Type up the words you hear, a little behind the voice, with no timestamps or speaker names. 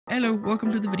Hello,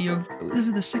 welcome to the video. This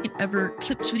is the second ever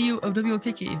clips video of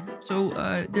WOKK. So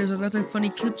there's a lot of funny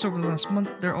clips over the last month.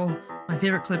 They're all my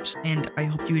favorite clips and I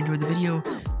hope you enjoyed the video.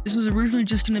 This was originally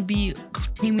just going to be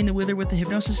Taming the Wither with the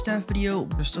Hypnosis staff video.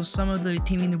 There's still some of the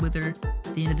Taming the Wither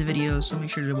at the end of the video, so make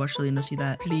sure to watch the end to see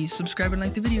that. Please subscribe and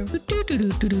like the video.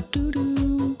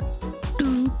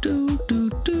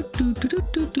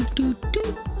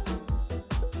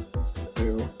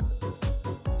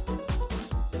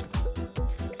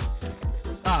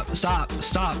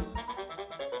 Stop.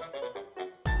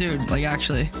 Dude, like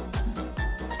actually.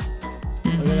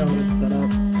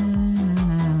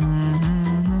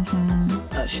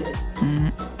 Oh shit.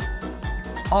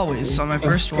 Always on my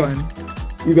first one.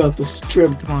 You got this.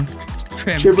 Trim. Come on.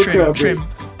 Trim or or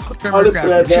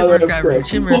crab rib?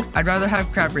 Trim. I'd rather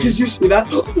have crab rib. Did you see that?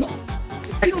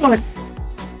 I don't want to.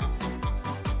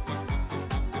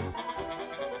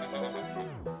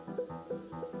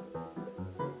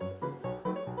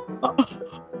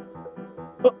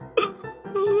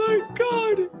 Oh my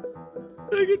god!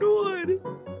 Second one.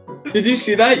 Did you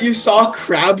see that? You saw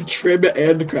crab trim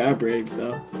and crab rib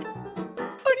though.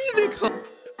 I need to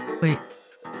wait.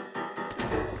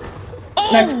 Oh!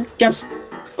 Nice. Gaps.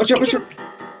 Watch out.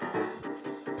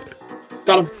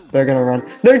 Got him. They're gonna run.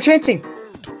 They're enchanting!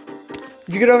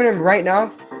 Did you get over to him right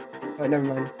now? Oh, never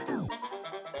mind.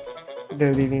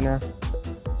 They're leaving now.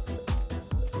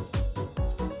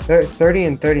 They're 30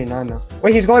 and 39 now.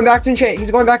 Wait, he's going back to enchant.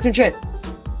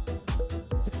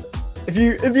 If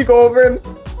you go over him.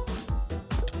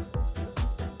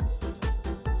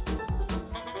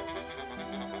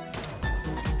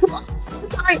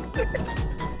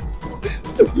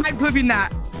 I'm flipping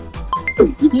that.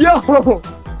 Yo!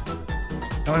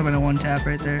 That would have been a one tap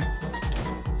right there.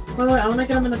 Wait, I wanna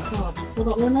get him in a co-op.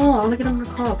 Hold on, no, I wanna get him in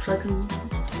a co-op so I can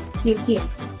team.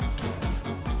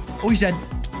 Oh, he's dead.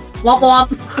 Womp womp!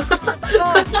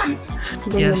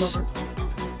 Yes.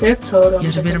 They have totem. You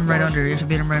have to beat him right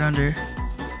under.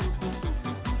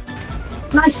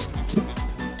 Nice!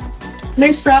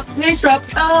 Mace trap!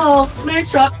 Oh!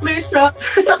 Mace trap!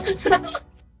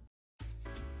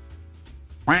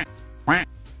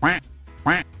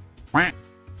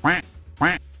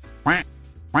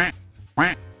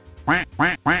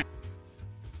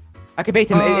 I can bait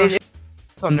him. It's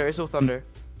thunder. It's all thunder.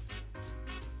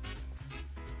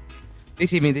 They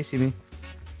see me.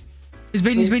 He's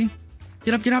baiting.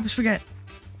 Get up, let's forget.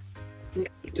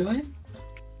 Do it.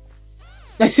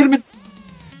 Nice, hit him in.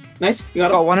 Nice, you got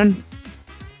Got one in.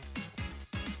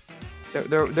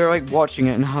 They're like watching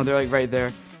it now. They're like right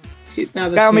there. Now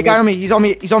Guy on me. He's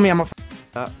on me. I'm a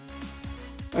that.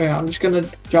 Okay, I'm just gonna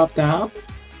drop down.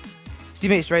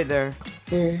 Teammate's right there.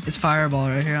 Here. It's fireball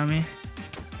right here on me.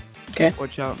 Okay.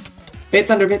 Watch out. Bait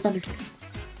thunder.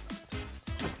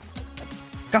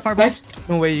 Got fireball. Nice.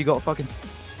 No way you got fucking.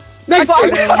 Nice.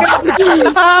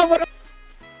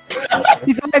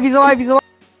 He's alive.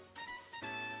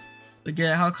 But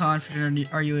yeah, how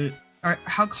confident are you?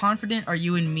 How confident are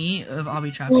you in me of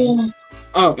obby trapping?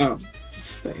 Oh.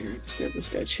 But here, see if this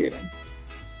guy cheating.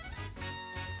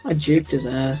 I juked his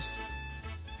ass.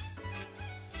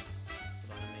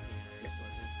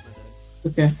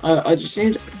 Okay, I just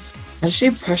need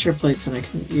pressure plates and I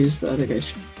can use the other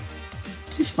guys.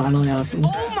 Is he finally out of him?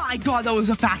 Oh my god, that was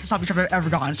the fastest obby trap I've ever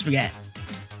gotten. Spaghetti.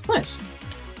 Nice.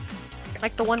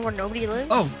 Like the one where nobody lives?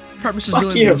 Oh, Purpose is Fuck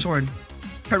doing you. the sword.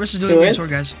 Purpose is doing Who the is? sword,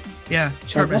 guys. Yeah,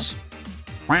 Purpose.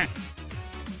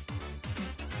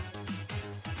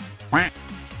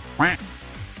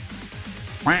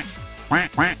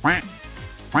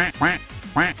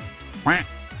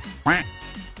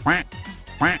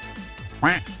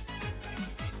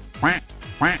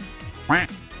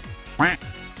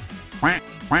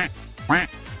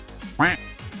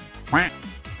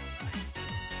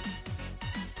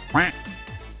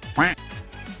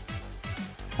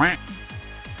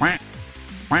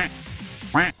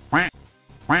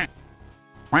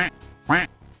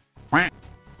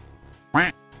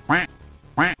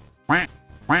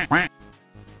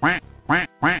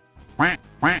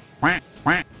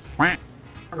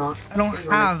 I don't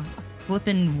have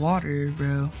flippin' water,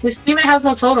 bro. His teammate has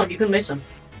no totem, you can miss him.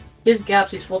 He has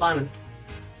gaps, he's full diamond.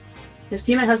 His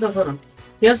teammate has no totem.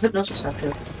 He has hypnosis stuff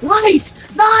too. Nice!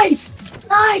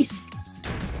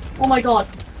 Oh my god,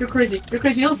 you're crazy.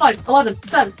 You're 5, 11,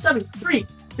 10, 7, 3.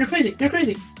 You're crazy.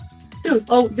 Dude,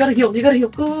 oh, you gotta heal.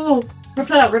 Go. Rip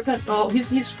that. Oh,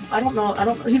 he's, I don't know.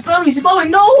 He's blowing,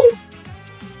 no!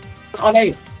 On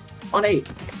 8.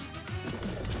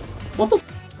 What the f?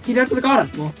 He died for the god.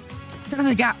 Well, He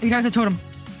died the totem.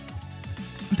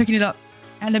 I'm picking it up.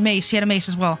 And a mace. He had a mace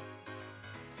as well.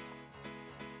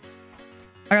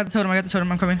 I got the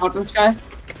totem, I'm coming. Out this guy.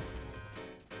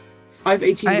 I have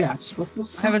 18 gaps. What the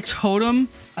fuck? I have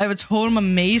a totem, a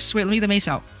mace. Wait, let me get the mace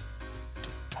out.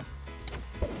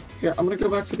 Here, I'm gonna go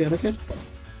back for the other kid.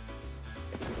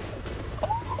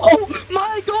 Oh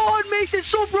my god, makes it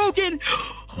so broken!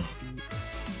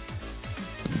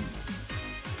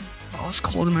 Oh, it's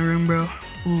cold in my room, bro.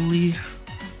 Holy.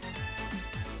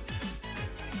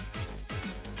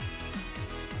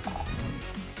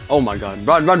 Oh my god.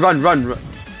 Run.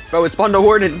 Bro, it spawned a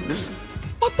warden.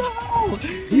 What the hell?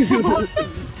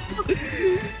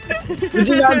 Did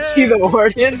you not see the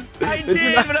warden? I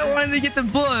did, but I wanted to get the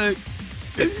book.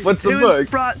 What's the It book? was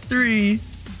Fraught 3.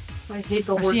 I hate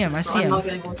the I horses. see him, I see I'm him. not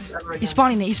getting horses ever again. He's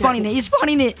spawning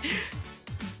it.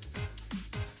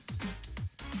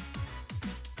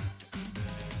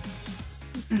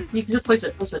 You can just place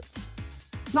it.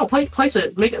 No, place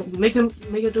it. Make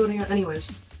it do it anyways.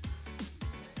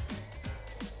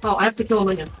 Oh, I have to kill a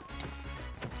minion.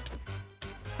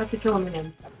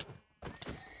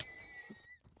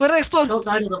 Let it explode. Don't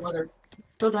die to the weather.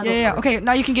 Don't die to the Yeah. weather. Okay,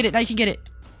 now you can get it.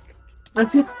 I'm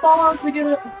too far to get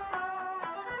it.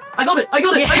 I got it. I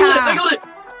got it.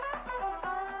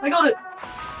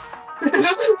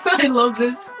 I love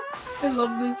this. I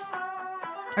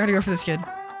gotta go for this kid.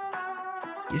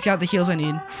 He's got the heals I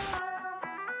need.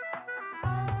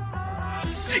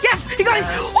 Yes! He got it!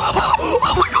 Oh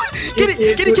my god! Get it!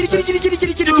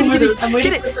 I'm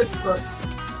waiting Get for it! the book.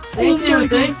 Oh my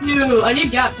Thank you. I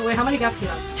need gaps. Wait, how many gaps do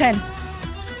you have? 10.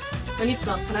 I need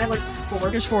some. Can I have like 4?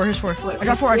 Here's 4. Wait, I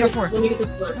got 4. Let me get this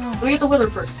wither. Oh. Let me get the wither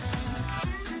first.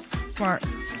 Smart.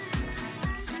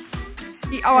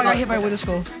 Oh, I got hit by a wither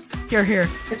skull. Here.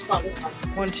 It's fine.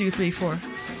 1, 2, 3, 4.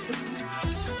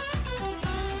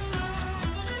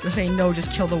 They're saying no,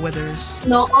 just kill the withers.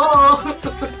 No. Oh.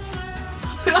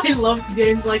 I love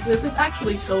games like this. It's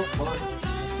actually so fun.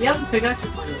 You have the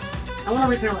pickaxes like this. I want to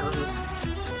repair my armor.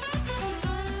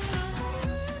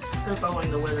 They're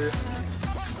bowing the withers.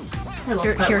 I love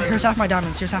pet Here's withers. half my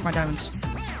diamonds.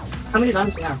 How many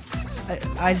diamonds do you have?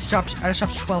 I just dropped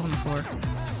 12 on the floor.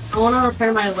 I want to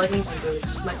repair my leggings and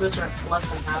boots. My boots are less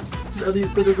than half. So these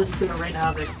boots are just gonna rain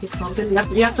havoc. Keep pumping.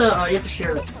 You have to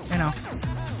share it. I know.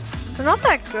 They're not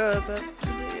that good, but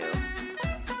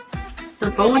They're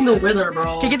bowing the wither,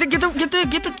 bro. Okay, get the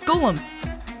golem.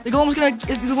 The golem's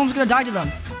gonna die to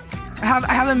them. I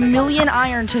have a million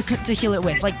iron to heal it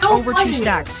with, like Don't over 2 fight it.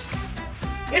 stacks.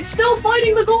 It's still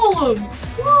fighting the golem.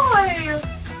 Why?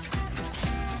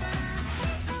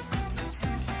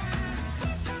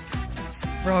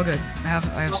 We're all good. I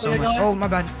have so Okay, much. go. Oh my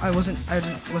bad. I wasn't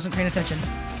paying attention.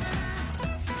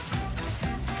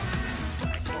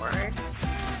 boring.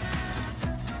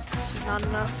 This is not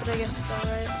enough, but I guess it's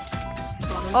alright.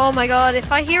 Oh my god,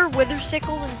 if I hear wither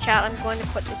sickles in chat, I'm going to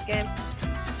quit this game.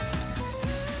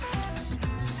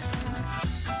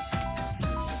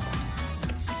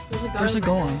 Where's the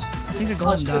golem? I think the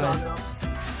golem died.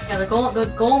 Yeah, the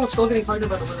golem was still getting targeted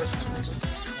by the withers for some reason.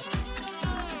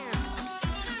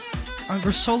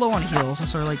 We're so low on heals.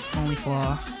 That's our like only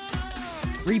flaw.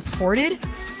 Reported?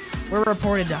 We're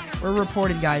reported,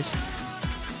 guys.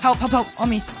 Help on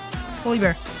me. Holy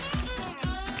bear.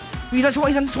 He's on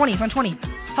 20.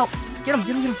 Help. Get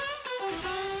him.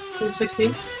 He's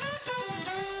 16.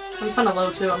 I'm kinda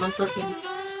low too, I'm on 13.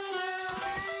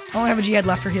 I only have a G-head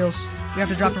left for heals. We have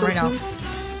to drop him right now.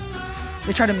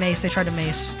 They tried to mace. They're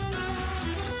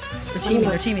teaming.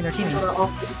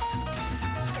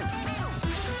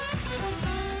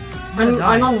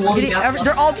 I'm on one gap.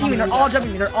 They're all teaming. They're all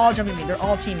jumping me. They're all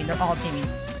teaming.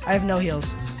 I have no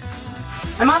heals.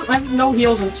 I have no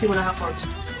heals and 2.5 hearts.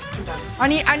 I'm done.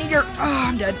 I need your. Oh,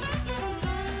 I'm dead.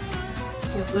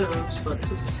 You lose, but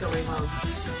this is a silly round.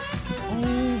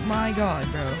 Oh my god,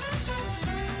 bro.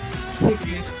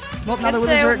 CPU. Well, now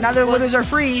the withers are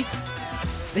free.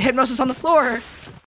 The hypnosis on the floor.